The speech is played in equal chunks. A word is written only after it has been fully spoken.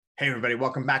Hey, everybody,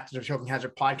 welcome back to the Choking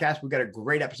Hazard Podcast. We've got a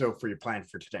great episode for you planned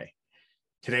for today.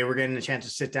 Today, we're getting a chance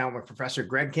to sit down with Professor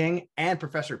Greg King and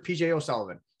Professor PJ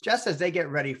O'Sullivan, just as they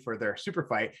get ready for their super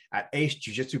fight at Ace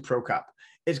Jiu-Jitsu Pro Cup.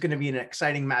 It's going to be an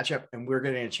exciting matchup, and we're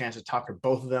getting a chance to talk to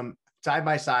both of them side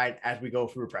by side as we go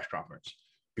through a press conference.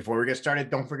 Before we get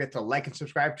started, don't forget to like and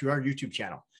subscribe to our YouTube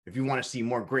channel. If you want to see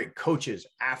more great coaches,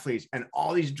 athletes, and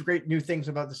all these great new things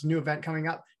about this new event coming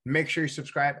up, make sure you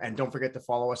subscribe and don't forget to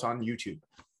follow us on YouTube.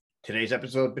 Today's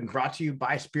episode has been brought to you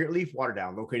by Spirit Leaf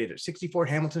Waterdown, located at 64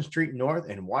 Hamilton Street North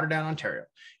in Waterdown, Ontario.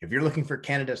 If you're looking for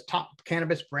Canada's top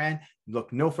cannabis brand,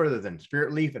 look no further than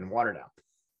Spirit Leaf and Waterdown.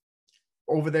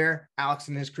 Over there, Alex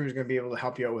and his crew is going to be able to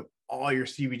help you out with all your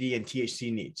CBD and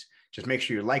THC needs. Just make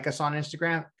sure you like us on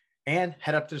Instagram and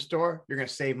head up to the store. You're going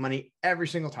to save money every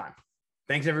single time.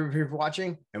 Thanks everybody for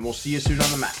watching, and we'll see you soon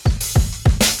on the mat.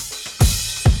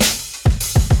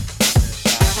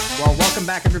 Well, welcome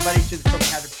back, everybody, to the Choking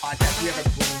Hazard Podcast. We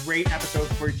have a great episode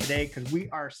for you today because we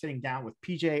are sitting down with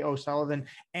PJ O'Sullivan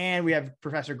and we have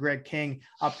Professor Greg King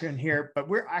up in here. But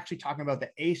we're actually talking about the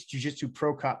Ace Jiu-Jitsu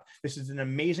Pro Cup. This is an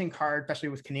amazing card, especially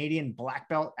with Canadian black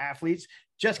belt athletes,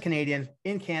 just Canadians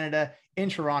in Canada, in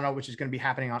Toronto, which is going to be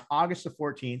happening on August the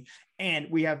 14th. And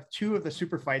we have two of the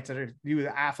super fights that are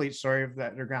the athletes, that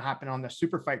are going to happen on the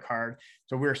super fight card.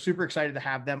 So we're super excited to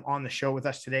have them on the show with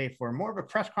us today for more of a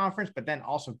press conference, but then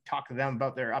also talk to them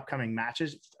about their upcoming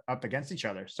matches up against each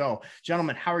other. So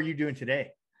gentlemen, how are you doing today?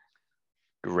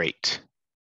 Great.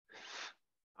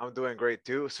 I'm doing great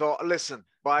too. So listen,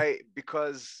 by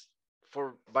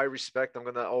respect, I'm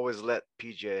going to always let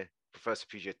Professor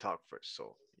PJ talk first.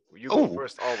 So you go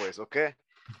first always, okay?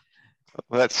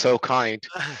 Well, that's so kind.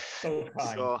 So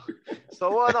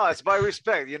well, no, it's by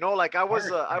respect. You know, like I was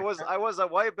a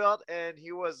white belt and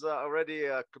he was already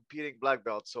a competing black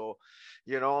belt. So,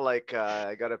 you know, like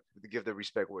I gotta give the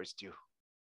respect where it's due.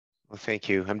 Well, thank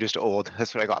you. I'm just old.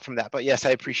 That's what I got from that. But yes,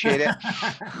 I appreciate it.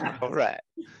 All right.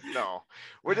 No,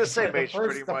 we're the same age,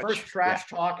 pretty much. The first trash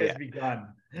talk has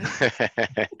begun.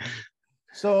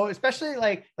 So especially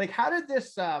like how did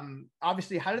this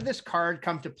obviously how did this card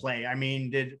come to play? I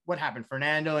mean, what happened?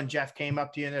 Fernando and Jeff came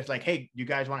up to you and it's like, hey, you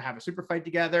guys want to have a super fight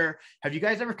together? Have you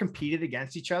guys ever competed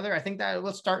against each other? I think that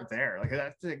let's start there. Like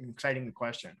that's an exciting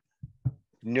question.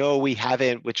 No, we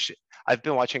haven't, which I've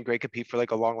been watching Greg compete for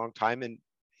like a long time, and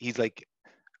he's like,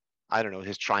 I don't know,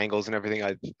 his triangles and everything.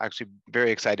 I'm actually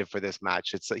very excited for this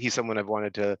match. He's someone I've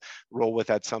wanted to roll with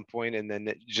at some point, and then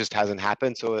it just hasn't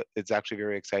happened. So it's actually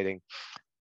very exciting.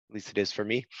 At least it is for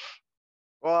me.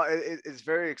 Well, it's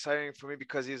very exciting for me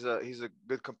because he's a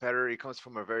good competitor. He comes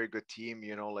from a very good team,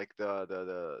 you know, like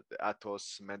the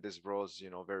Atos Mendes Bros, you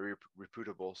know, very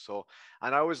reputable. So,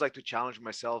 and I always like to challenge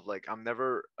myself. Like I'm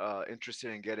never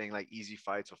interested in getting like easy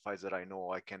fights or fights that I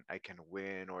know I can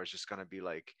win, or it's just gonna be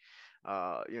like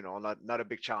you know, not a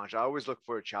big challenge. I always look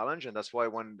for a challenge, and that's why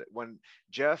when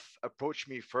Jeff approached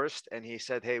me first and he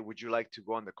said, hey, would you like to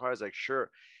go on the card? I was like,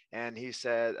 sure. And he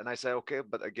said, and I said, okay,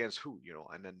 but against who, you know?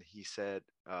 And then he said,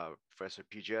 Professor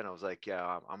PJ, and I was like,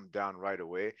 yeah, I'm down right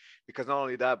away, because not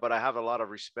only that, but I have a lot of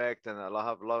respect, and I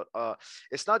have a lot.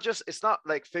 It's not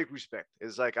like fake respect.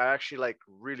 It's like I actually like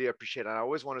really appreciate it. And I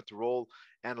always wanted to roll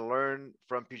and learn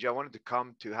from PJ. I wanted to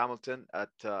come to Hamilton at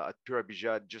Pure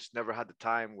Abidjan, just never had the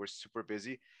time. We're super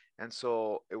busy, and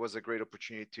so it was a great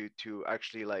opportunity to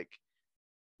actually like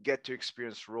get to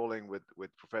experience rolling with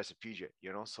Professor PJ,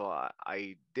 you know. So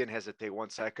I didn't hesitate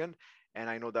 1 second, and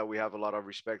I know that we have a lot of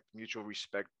respect, mutual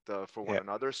respect for one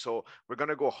another. So we're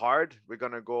gonna go hard. We're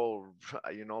gonna go,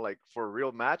 you know, like for a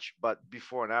real match. But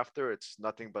before and after, it's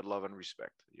nothing but love and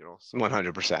respect, you know. So,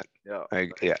 100%.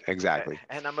 Yeah, exactly.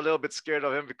 And I'm a little bit scared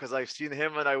of him because I've seen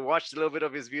him and I watched a little bit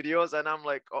of his videos, and I'm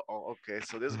like, oh, okay,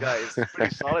 so this guy is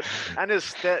pretty solid, and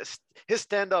his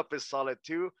stand up is solid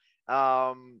too.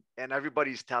 And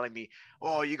everybody's telling me,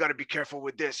 oh, you got to be careful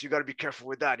with this, you got to be careful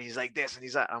with that, and he's like this and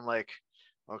he's that. I'm like,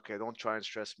 okay, don't try and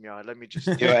stress me out, let me just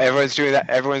everyone's doing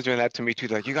that to me too.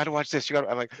 Like, you got to watch this,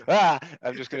 I'm like,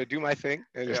 I'm just gonna do my thing,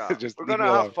 and we're gonna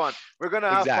have fun.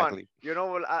 Have fun, you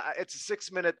know. It's a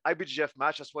 6-minute IBJJF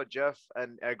match. That's what Jeff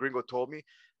and Gringo told me,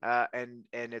 and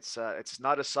it's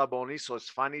not a sub only, so it's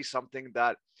finally something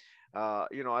that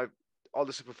you know, all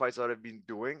the super fights that I've been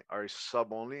doing are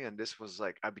sub only, and this was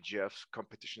like IBJJF's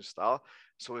competition style.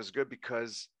 So it's good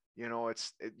because, you know,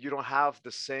 you don't have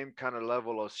the same kind of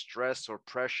level of stress or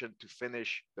pressure to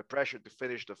finish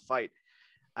the fight,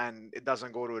 and it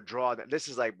doesn't go to a draw. This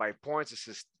is like by points. This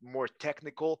is more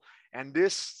technical, and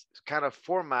this kind of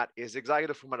format is exactly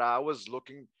the format I was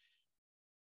looking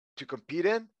to compete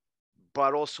in,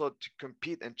 but also to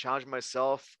compete and challenge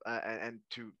myself, and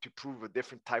to prove a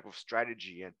different type of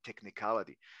strategy and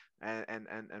technicality.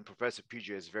 And Professor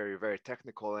PJ is very, very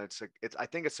technical, and it's I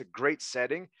think it's a great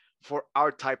setting for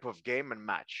our type of game and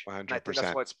match. And I think that's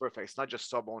 100%. why it's perfect. It's not just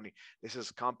sub only. This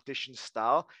is competition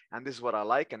style, and this is what I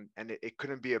like, and it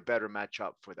couldn't be a better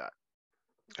matchup for that.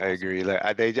 I agree. Like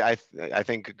I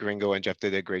think Gringo and Jeff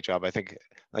did a great job. I think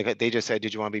like they just said,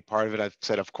 "Did you want to be part of it?" I've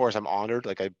said, "Of course, I'm honored."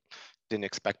 Like I didn't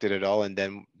expect it at all, and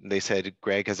then they said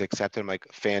Greg has accepted. I'm like,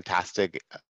 fantastic.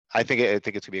 I think it's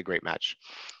gonna be a great match.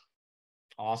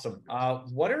 Awesome.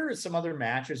 What are some other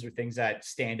matches or things that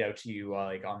stand out to you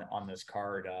like on this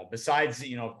card? Besides,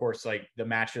 of course, like the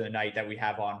match of the night that we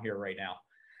have on here right now.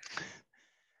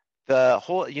 The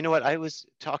whole, you know what, I was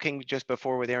talking just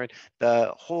before with Aaron,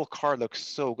 the whole card looks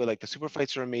so good. Like the super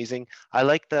fights are amazing. I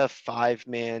like the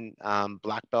 5-man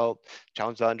black belt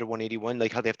challenge under 181,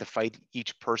 like how they have to fight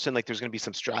each person. Like there's going to be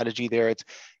some strategy there.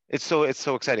 It's so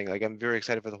exciting. Like I'm very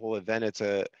excited for the whole event. It's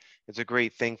a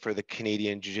great thing for the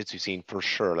Canadian jiu-jitsu scene for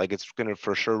sure. Like it's going to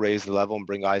for sure raise the level and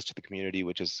bring eyes to the community,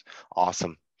 which is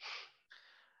awesome.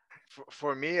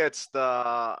 For me, it's the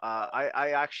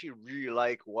I actually really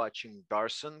like watching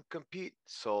Darson compete.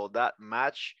 So that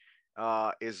match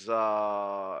is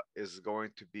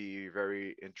going to be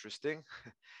very interesting,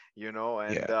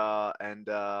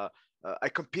 I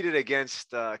competed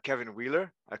against Kevin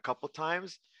Wheeler a couple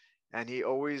times, and he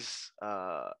always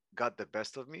got the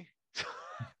best of me.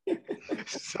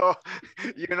 So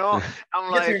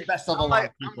I'm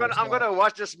like, I'm gonna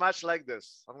watch this match like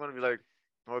this. I'm gonna be like,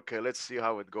 okay, let's see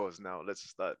how it goes now. Let's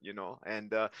start,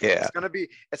 and it's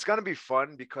gonna be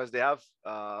fun because they have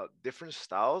different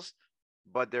styles,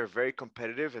 but they're very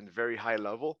competitive and very high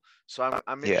level. So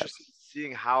I'm interested in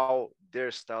seeing how their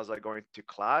styles are going to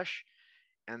clash.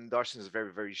 And Darson is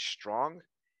very, very strong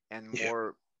and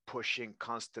more pushing,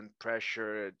 constant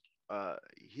pressure.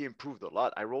 He improved a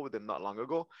lot. I rolled with him not long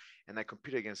ago, and I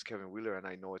competed against Kevin Wheeler, and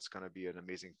I know it's gonna be an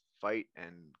amazing fight.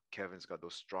 And Kevin's got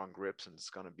those strong grips, and it's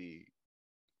gonna be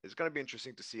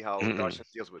interesting to see how Darson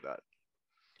deals with that,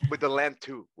 with the length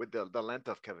too, with the length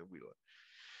of Kevin Wheeler.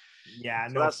 Yeah,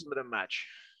 so no, that's the match.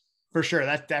 For sure.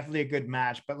 That's definitely a good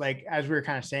match. But like, as we were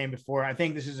kind of saying before, I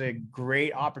think this is a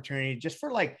great opportunity just for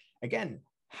like, again,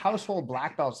 household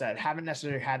black belts that haven't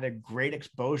necessarily had a great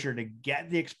exposure to get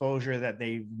the exposure that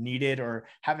they needed, or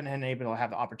haven't been able to have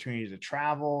the opportunity to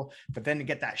travel, but then to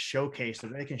get that showcase so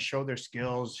they can show their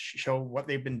skills, show what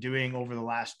they've been doing over the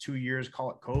last 2 years, call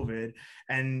it COVID,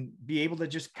 and be able to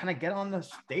just kind of get on the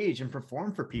stage and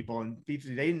perform for people. And they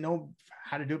didn't know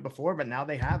how to do it before, but now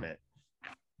they have it.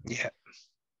 Yeah.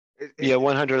 Yeah,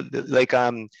 100. Like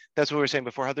that's what we were saying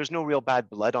before, how there's no real bad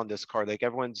blood on this card. Like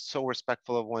everyone's so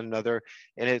respectful of one another,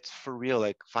 and it's for real.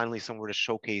 Like finally somewhere to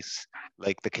showcase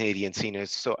like the Canadian scene.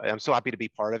 I'm so happy to be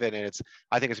part of it, and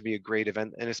I think it's gonna be a great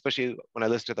event. And especially when I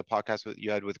listened to the podcast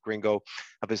you had with Gringo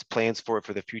of his plans for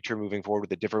the future, moving forward with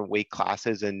the different weight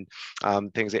classes and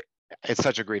things. It's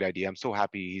such a great idea. I'm so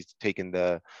happy he's taken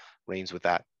the reins with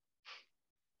that.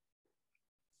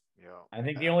 Yeah. I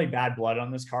think the only bad blood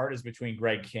on this card is between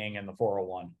Greg King and the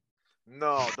 401.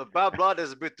 No, the bad blood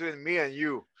is between me and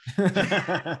you.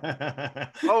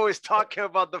 Always talking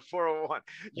about the 401.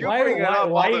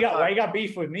 Why you got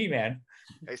beef with me, man?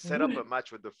 I set up a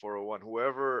match with the 401.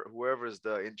 Whoever is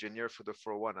the engineer for the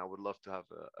 401, I would love to have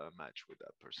a match with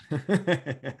that person.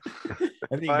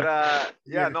 But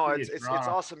it's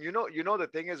awesome. The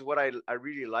thing is, what I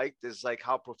really liked is like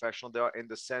how professional they are, in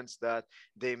the sense that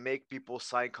they make people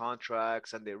sign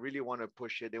contracts, and they really want to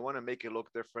push it. They want to make it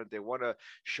look different. They want to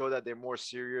show that they're more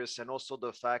serious. And also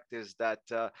the fact is that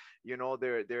they're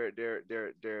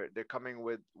coming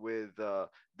with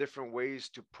different ways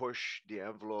to push the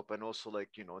envelope, and also like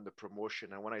in the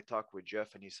promotion. And when I talked with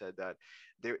Jeff, and he said that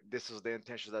this is the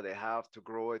intention that they have to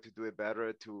grow it, to do it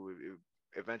better, to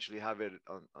eventually have it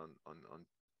on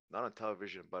not on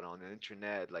television but on the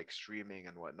internet, like streaming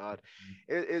and whatnot.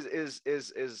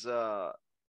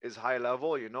 Is high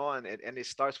level, and it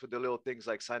starts with the little things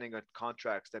like signing a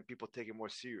contracts, then people take it more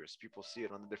serious, people see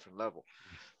it on a different level.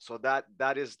 So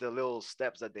that is the little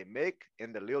steps that they make,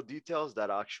 and the little details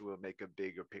that actually will make a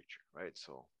bigger picture, right?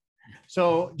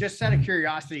 So just out of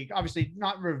curiosity, obviously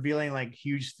not revealing like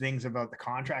huge things about the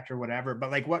contract or whatever,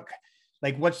 but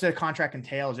what's the contract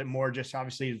entail? Is it more just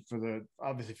obviously for the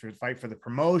fight, for the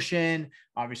promotion,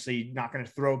 obviously not going to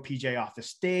throw PJ off the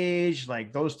stage,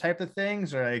 like those type of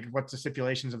things, or like what's the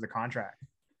stipulations of the contract?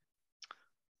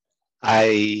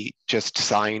 I just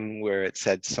signed where it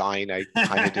said sign. I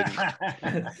kind of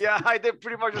didn't. Yeah, I did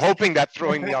pretty much. Hoping that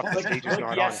throwing me off the stage is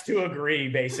not yes on. To agree,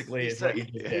 basically, is what you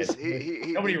did.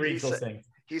 Nobody reads those things.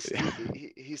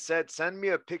 he said, send me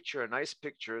a picture, a nice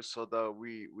picture, so that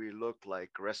we look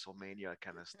like WrestleMania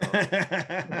kind of stuff.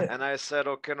 And I said,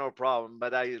 okay, no problem.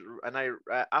 But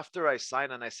after I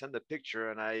signed and I sent the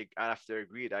picture, and I after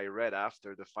agreed, I read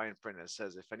after the fine print. It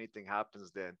says, if anything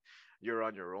happens, then you're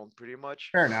on your own, pretty much.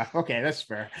 Fair enough. Okay, that's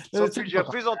fair. So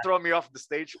please don't throw me off the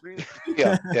stage, please.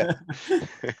 Yeah.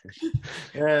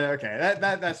 Okay,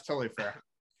 that's totally fair.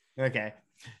 Okay.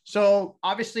 So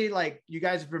obviously, like, you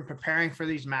guys have been preparing for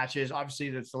these matches.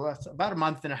 Obviously, that's about a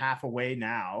month and a half away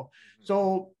now.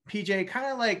 So PJ, kind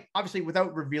of like, obviously,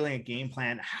 without revealing a game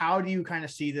plan, how do you kind of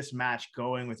see this match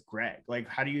going with Greg? Like,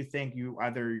 how do you think you're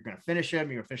going to finish him?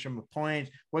 You're going to finish him with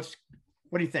points? What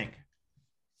do you think?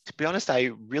 To be honest,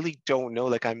 I really don't know.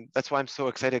 Like, that's why I'm so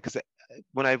excited, because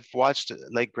when I've watched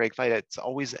like Greg fight,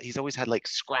 he's always had like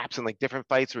scraps and like different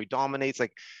fights where he dominates.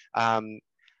 Like,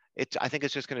 I think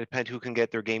it's just going to depend who can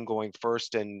get their game going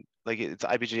first. And like, it's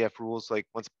IBJJF rules. Like,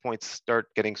 once points start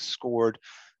getting scored,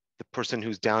 the person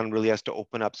who's down really has to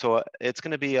open up. So it's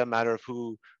going to be a matter of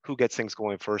who gets things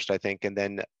going first, I think. And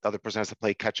then the other person has to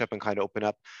play catch up and kind of open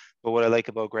up. But what I like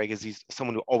about Greg is he's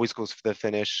someone who always goes for the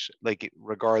finish, like,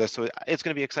 regardless. So it's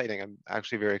going to be exciting. I'm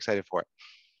actually very excited for it.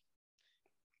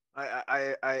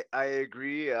 I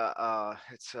agree.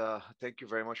 It's thank you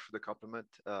very much for the compliment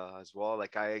as well.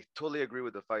 Like, I totally agree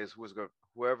with the fighters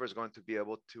whoever is going to be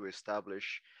able to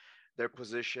establish their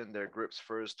position, their grips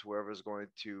first. Whoever is going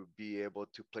to be able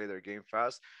to play their game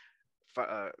fast,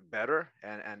 better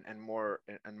and more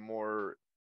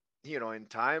in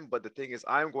time. But the thing is,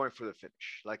 I'm going for the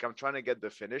finish. Like, I'm trying to get the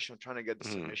finish, I'm trying to get the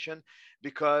submission,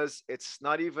 because it's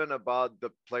not even about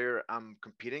the player I'm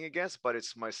competing against, but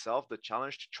it's myself, the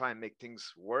challenge to try and make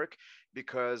things work.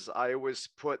 Because I always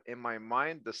put in my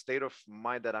mind, the state of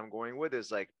mind that I'm going with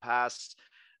is like pass,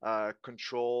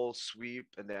 control, sweep,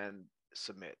 and then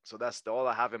submit. So that's all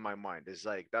I have in my mind. Is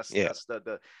like that's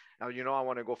the now, I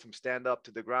want to go from stand up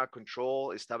to the ground,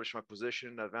 control, establish my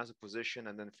position, advance the position,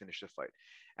 and then finish the fight.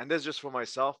 And that's just for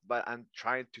myself, but I'm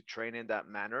trying to train in that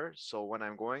manner. So when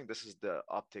I'm going, this is the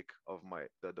optic of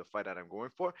the fight that I'm going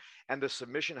for. And the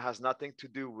submission has nothing to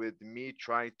do with me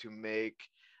trying to make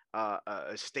a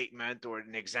statement or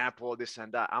an example, this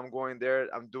and that. I'm going there.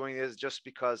 I'm doing this just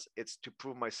because it's to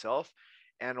prove myself.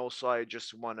 And also, I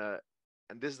just want to,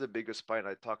 and this is the biggest point,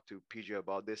 I talked to PJ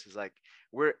about this, is like,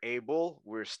 we're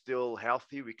still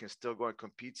healthy, we can still go and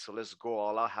compete, so let's go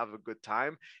all out, have a good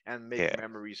time, and make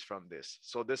memories from this.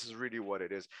 So this is really what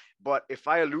it is. But if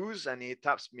I lose and he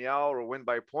taps me out or win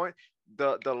by point,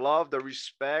 the love, the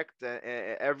respect,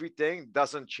 everything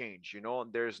doesn't change.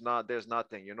 There's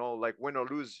nothing, like, win or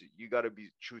lose, you got to be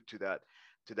true to that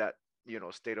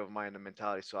state of mind and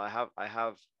mentality. So I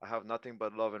have nothing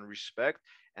but love and respect,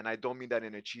 and I don't mean that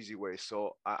in a cheesy way.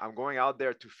 So I'm going out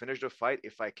there to finish the fight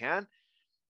if I can,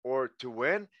 or to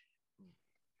win,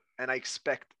 and I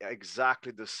expect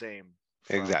exactly the same.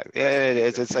 Exactly. Yeah, it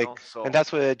is. It's like, so, and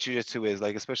that's what jiu-jitsu is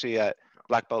like, especially at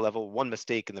black belt level. One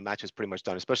mistake and the match is pretty much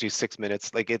done, especially 6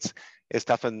 minutes. Like, it's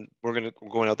tough, and we're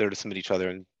going out there to submit each other,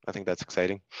 and I think that's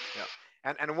exciting.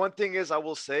 Yeah. And one thing is, I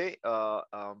will say,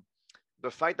 the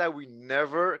fact that we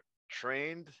never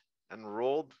trained and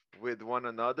rolled with one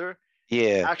another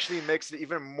actually makes it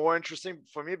even more interesting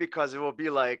for me, because it will be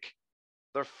like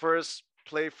the first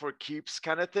play for keeps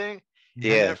kind of thing.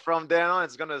 Yeah. And then from there on,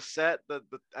 it's gonna set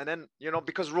and then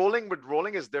because rolling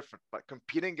is different, but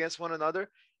competing against one another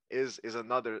is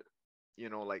another,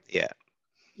 like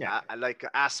like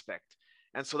aspect.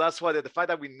 And so that's why the fact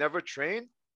that we never train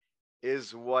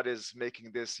is what is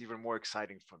making this even more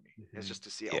exciting for me. It's just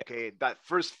to see, okay, that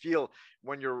first feel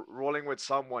when you're rolling with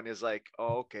someone is like,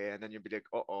 oh, okay, and then you'll be like,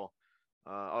 all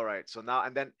right. So now,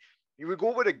 and then you will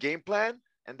go with a game plan,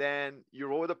 and then you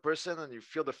roll with a person, and you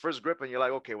feel the first grip, and you're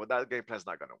like, okay, well, that game plan's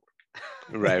not gonna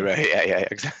work. Right. Yeah,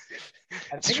 exactly.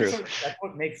 It's true. That's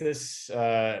what makes this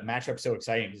matchup so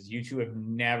exciting, because you two have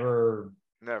never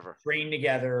trained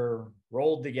together,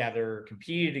 rolled together,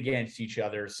 competed against each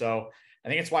other. So I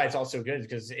think it's why it's also good,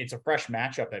 because it's a fresh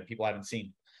matchup that people haven't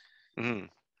seen. Mm-hmm.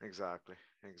 Exactly.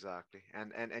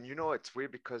 And it's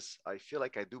weird, because I feel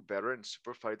like I do better in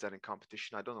super fights than in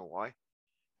competition. I don't know why.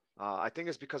 I think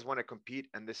it's because when I compete,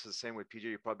 and this is the same with PJ,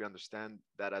 you probably understand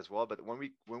that as well. But when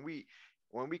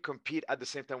we compete at the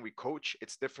same time we coach,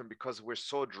 it's different, because we're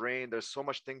so drained. There's so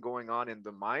much thing going on in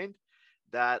the mind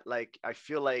that, like, I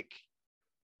feel like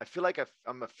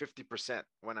I'm a 50%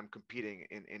 when I'm competing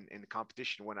in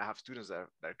competition, when I have students that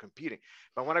are competing.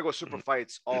 But when I go super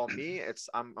fights, all me,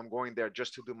 I'm going there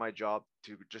just to do my job,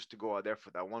 to go out there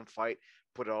for that one fight,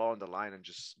 put it all on the line, and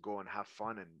just go and have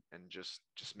fun, and just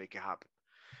make it happen.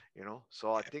 you know.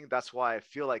 So I think that's why I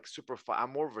feel like super fight.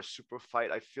 I'm more of a super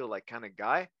fight. I feel like kind of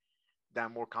guy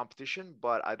than more competition.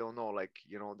 But I don't know, like,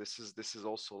 you know, this is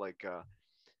also like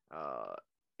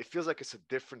it feels like it's a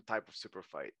different type of super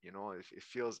fight. You know, it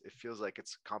feels like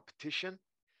it's competition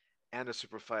and a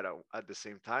super fight at the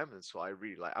same time. And so I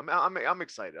really like. I'm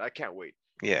excited. I can't wait.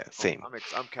 Yeah, Oh, same.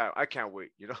 I can't wait.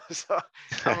 You know, so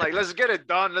I'm like, let's get it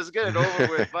done. Let's get it over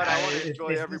with. But I want to It's, enjoy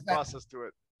it's every just that process to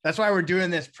it. that's why we're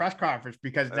doing this press conference,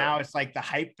 because Yeah. now it's like the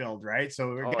hype build, right? So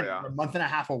we're Oh getting yeah. a month and a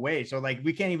half away. So like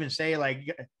we can't even say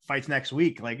like fights next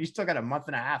week. Like you still got a month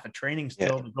and a half of training Yeah.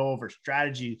 still to go over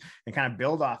strategy and kind of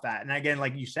build off that. And again,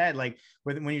 like you said, like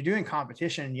when you're doing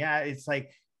competition, yeah, it's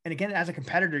like, and again, as a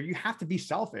competitor, you have to be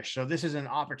selfish. So this is an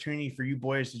opportunity for you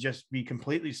boys to just be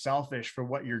completely selfish for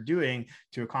what you're doing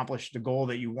to accomplish the goal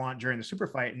that you want during the super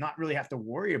fight, and not really have to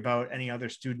worry about any other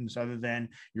students other than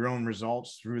your own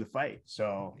results through the fight.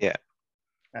 So Yeah.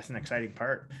 that's an exciting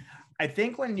part. I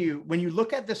think when you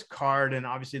look at this card, and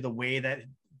obviously the way that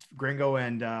Gringo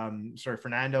and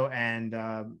Fernando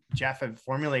and Jeff have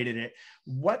formulated it,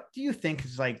 what do you think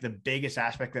is like the biggest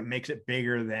aspect that makes it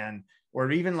bigger than, or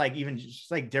even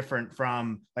just like different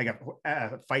from like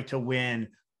a fight to win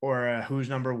or a who's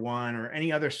number one or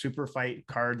any other super fight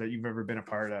card that you've ever been a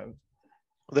part of?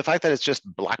 The fact that it's just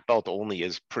black belt only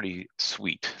is pretty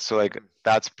sweet. So like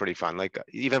that's pretty fun. Like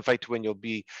even fight to win, you'll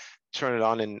be turn it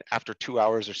on, and after 2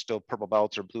 hours there's still purple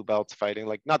belts or blue belts fighting.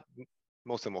 Like not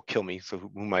most of them will kill me, so who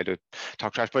might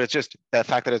talk trash, but it's just the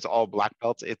fact that it's all black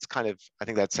belts. It's kind of, I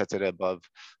think that sets it above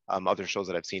other shows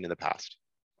that I've seen in the past.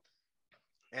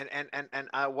 And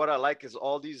what I like is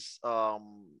all these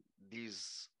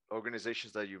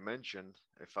organizations that you mentioned.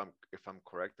 If I'm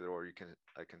corrected, or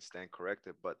I can stand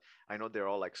corrected, but I know they're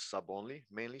all like sub only,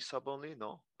 mainly sub only.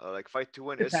 No, like Fight to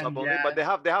Win is sub Depends, only, yeah. but they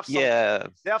have some Yeah.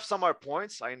 they have some hard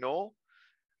points. I know.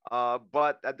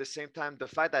 But at the same time, the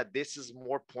fact that this is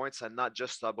more points and not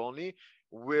just sub only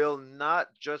will not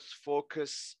just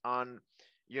focus on,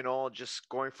 just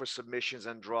going for submissions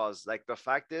and draws. Like the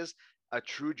fact is, a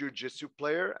true jiu-jitsu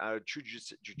player, a true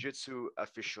jiu-jitsu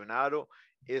aficionado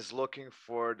is looking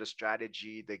for the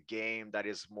strategy, the game that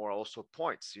is more also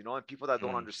points, and people that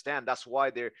don't understand. That's why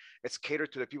it's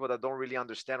catered to the people that don't really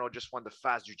understand or just want the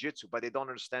fast jiu-jitsu, but they don't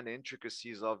understand the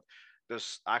intricacies of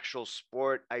this actual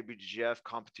sport, IBJJF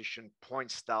competition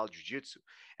point style jiu-jitsu.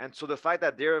 And so the fact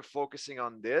that they're focusing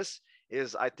on this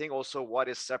is, I think, also what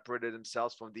is separated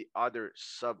themselves from the other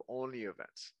sub only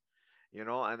events. And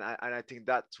I think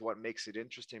that's what makes it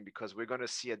interesting, because we're going to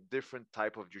see a different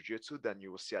type of jiu-jitsu than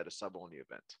you will see at a sub only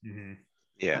event. Mm-hmm.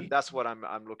 Yeah. And that's what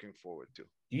I'm looking forward to.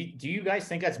 Do you guys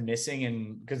think that's missing?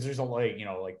 And because there's a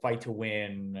like fight to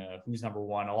win, who's number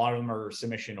one, a lot of them are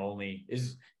submission only,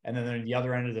 and then on the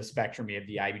other end of the spectrum you have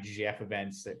the IBJJF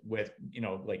events that with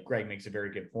like Greg makes a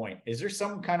very good point. Is there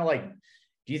some kind of like,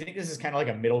 do you think this is kind of like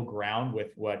a middle ground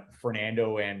with what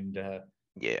Fernando and and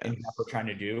Jeff are trying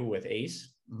to do with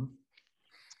Ace? Mm-hmm.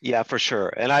 Yeah, for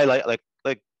sure. And I like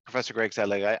Professor Greg said,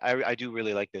 like I do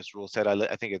really like this rule set.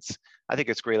 I think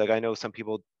it's great. Like I know some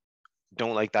people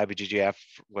don't like the IBJJF,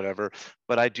 whatever,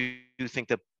 but I do think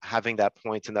that having that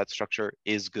points and that structure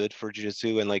is good for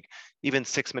jiu-jitsu. And like even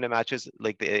 6-minute matches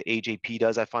like the AJP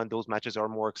does, I find those matches are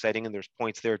more exciting and there's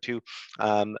points there too.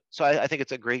 So I think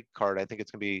it's a great card. I think it's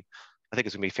gonna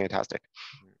be fantastic.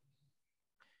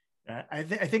 I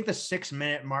think the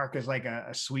 6-minute mark is like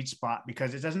a sweet spot,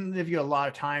 because it doesn't give you a lot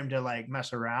of time to like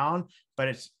mess around, but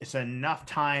it's enough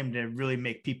time to really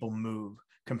make people move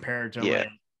compared to like,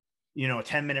 a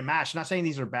 10-minute match. I'm not saying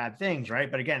these are bad things, right?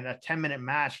 But again, a 10-minute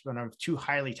match of two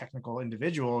highly technical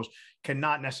individuals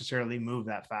cannot necessarily move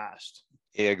that fast.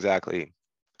 Yeah, exactly.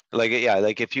 Like, yeah,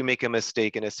 like if you make a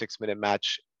mistake in a 6-minute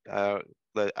match, I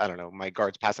don't know, my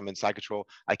guards pass them in side control,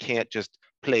 I can't just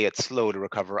play it slow to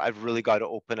recover. I've really got to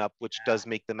open up, which does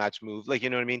make the match move. Like, you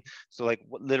know what I mean? So like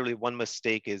literally one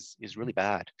mistake is really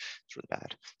bad. It's really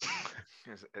bad.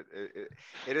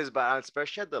 It is bad,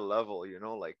 especially at the level,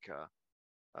 like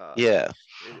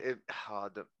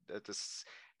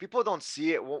people don't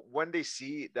see it when they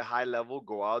see the high level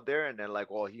go out there and then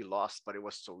like, oh, he lost, but it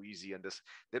was so easy. And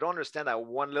they don't understand that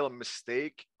one little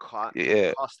mistake cost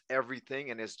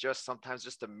everything, and it's just sometimes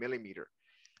just a millimeter.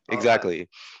 Exactly.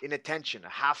 Inattention, a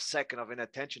half second of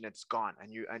inattention, it's gone.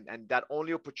 And that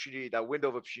only opportunity, that window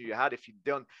of opportunity you had, if you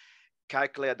don't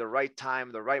calculate at the right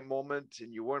time, the right moment,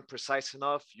 and you weren't precise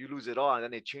enough, you lose it all, and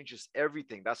then it changes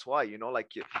everything. That's why,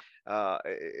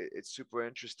 it's super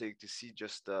interesting to see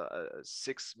just a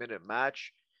 6-minute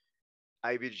match.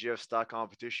 IBJJF style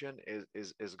competition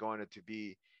is going to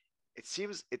be. It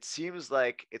seems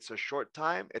like it's a short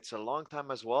time. It's a long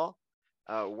time as well,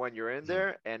 when you're in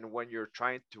there and when you're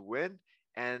trying to win.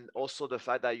 And also the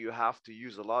fact that you have to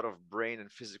use a lot of brain and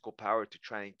physical power to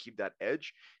try and keep that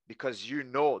edge, because you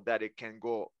know that it can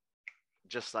go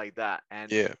just like that. And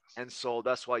so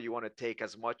that's why you want to take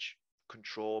as much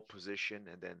control position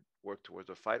and then work towards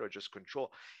the fight, or just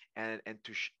control and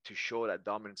to show that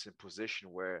dominance in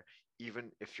position, where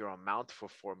even if you're on mount for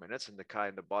 4 minutes and the guy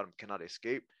in the bottom cannot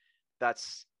escape,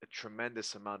 that's a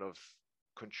tremendous amount of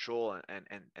control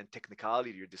and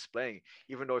technicality you're displaying,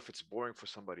 even though if it's boring for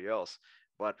somebody else.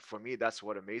 But for me, that's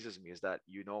what amazes me, is that,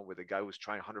 with a guy who's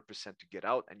trying 100% to get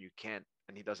out and you can't,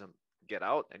 and he doesn't get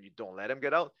out and you don't let him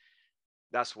get out.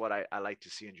 That's what I like to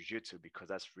see in jiu-jitsu, because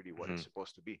that's really what it's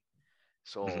supposed to be.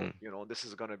 So, this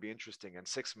is going to be interesting, and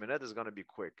 6 minutes is going to be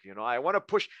quick. I want to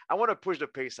push the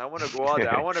pace. I want to go out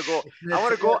there. I want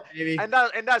to go. And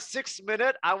that 6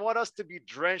 minute, I want us to be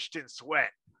drenched in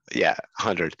sweat. Yeah.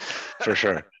 100 for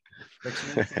sure.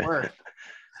 6 minutes of work.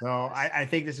 So I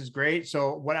think this is great.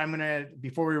 So what I'm going to,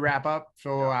 before we wrap up,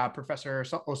 Professor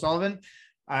O'Sullivan,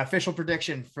 official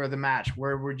prediction for the match.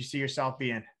 Where would you see yourself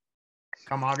being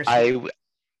come August?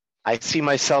 I see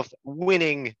myself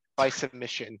winning by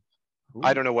submission. Ooh.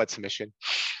 I don't know what submission.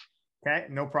 Okay,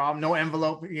 no problem. No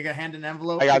envelope. You got to hand an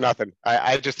envelope. I got nothing.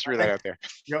 I just threw that out there.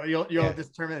 You'll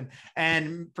determine.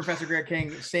 And Professor Greg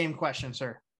King, same question,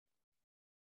 sir.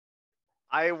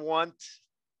 I want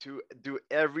to do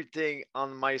everything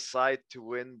on my side to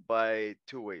win by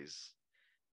 2 ways: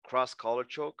 cross collar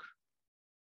choke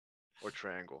or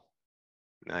triangle.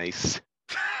 Nice.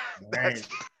 Right.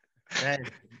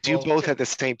 Do both at the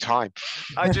same time.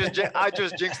 I just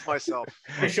jinxed myself.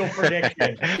 Official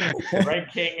prediction: Greg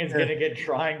King is gonna get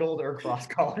triangled or cross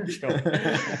collar choke.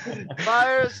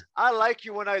 Myers, I like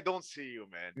you when I don't see you,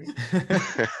 man.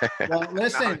 Well,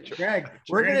 listen, Greg,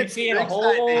 we're gonna be seeing a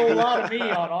whole lot of me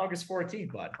on August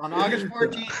 14th, bud. On August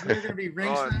 14th, we're gonna be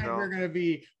ringside. We're gonna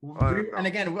be, and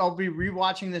again, I'll be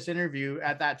rewatching this interview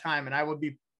at that time, and I will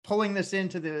be pulling this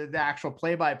into the actual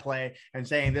play-by-play and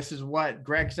saying, this is what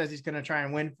Greg says he's going to try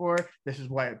and win for. This is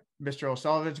what Mr.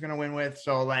 O'Sullivan's going to win with.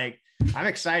 So I'm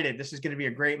excited. This is going to be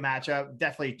a great matchup.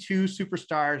 Definitely 2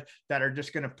 superstars that are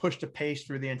just going to push the pace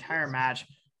through the entire match.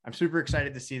 I'm super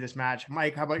excited to see this match.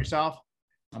 Mike, how about yourself?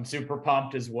 I'm super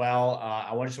pumped as well.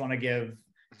 I just want to give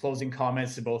closing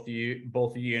comments to both of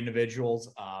you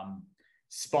individuals.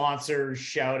 Sponsors,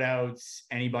 shout outs,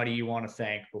 anybody you want to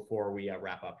thank before we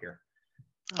wrap up here.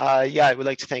 I would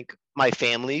like to thank my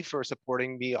family for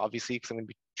supporting me, obviously, because I'm going to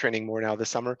be training more now this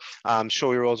summer.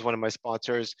 Shoei Roll is one of my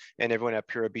sponsors, and everyone at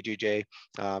Pura BJJ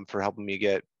for helping me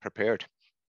get prepared.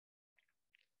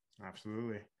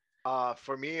 Absolutely.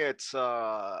 For me, it's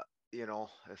for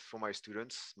my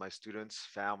students,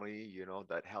 family,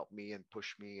 that help me and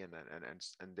push me and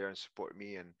there and support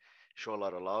me and show a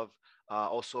lot of love.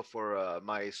 Also for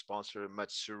my sponsor,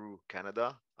 Matsuru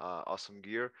Canada, awesome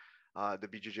gear. The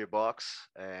BJJ box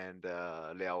and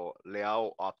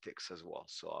Leao Optics as well.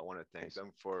 So I want to thank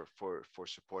them for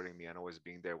supporting me and always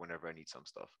being there whenever I need some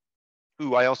stuff.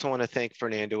 Ooh, I also want to thank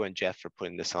Fernando and Jeff for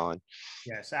putting this on.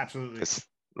 Yes, absolutely. It's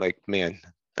man,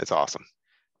 that's awesome.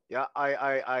 Yeah,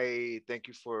 I thank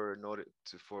you for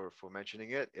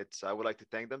mentioning it. I would like to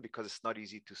thank them because it's not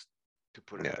easy to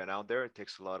put an event out there. It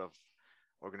takes a lot of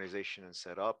organization and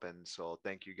set up, and so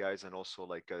thank you guys, and also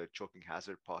Choking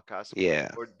Hazard podcast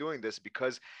for doing this,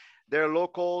 because they're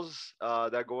locals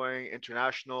that are going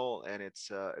international, and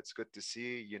it's good to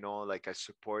see. I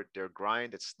support their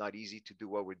grind. It's not easy to do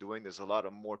what we're doing. There's a lot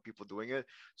of more people doing it,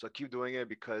 so keep doing it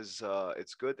because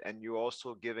it's good, and you're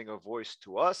also giving a voice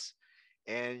to us.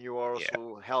 And you are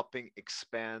also helping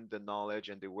expand the knowledge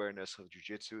and the awareness of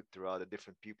jiu-jitsu throughout the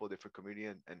different people, different community,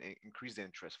 and increase the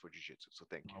interest for jiu-jitsu. So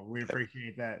thank you. We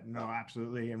appreciate that. No,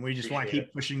 absolutely. And we just want to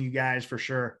keep pushing you guys for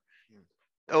sure.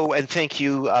 Oh, and thank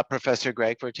you, Professor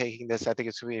Greg, for taking this. I think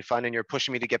it's going to be fun, and you're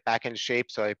pushing me to get back into shape,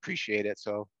 so I appreciate it.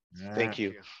 So thank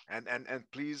you. And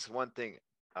please, one thing,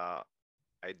 I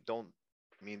don't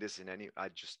mean this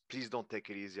please don't take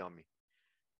it easy on me.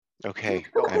 Okay.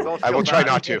 Don't I will try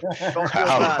not to. Don't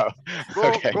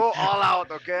feel bad. Go all out,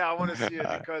 okay? I want to see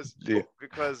it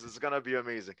because it's gonna be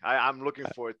amazing. I'm looking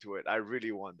forward to it. I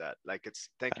really want that.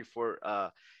 Thank you for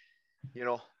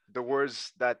the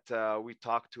words that we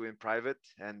talked to in private,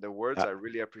 and the words I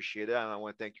really appreciate it, and I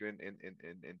want to thank you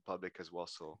in public as well.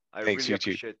 So I really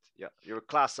appreciate. Yeah, you're a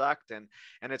class act, and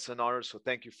it's an honor. So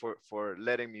thank you for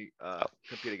letting me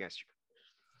compete against you.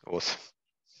 Awesome.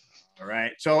 All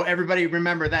right. So everybody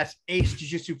remember, that's Ace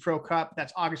Jiu-Jitsu Pro Cup.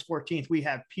 That's August 14th. We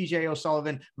have PJ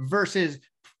O'Sullivan versus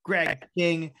Greg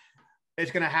King.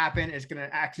 It's going to happen. It's going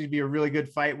to actually be a really good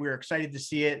fight. We're excited to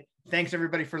see it. Thanks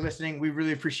everybody for listening. We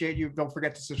really appreciate you. Don't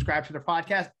forget to subscribe to the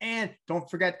podcast, and don't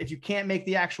forget, if you can't make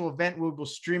the actual event, we'll be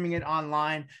streaming it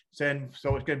online. So it's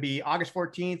going to be August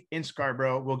 14th in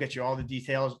Scarborough. We'll get you all the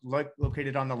details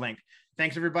located on the link.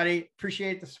 Thanks everybody.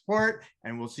 Appreciate the support,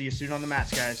 and we'll see you soon on the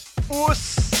mats, guys.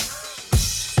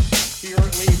 Here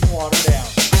at Leaf Water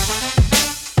Down.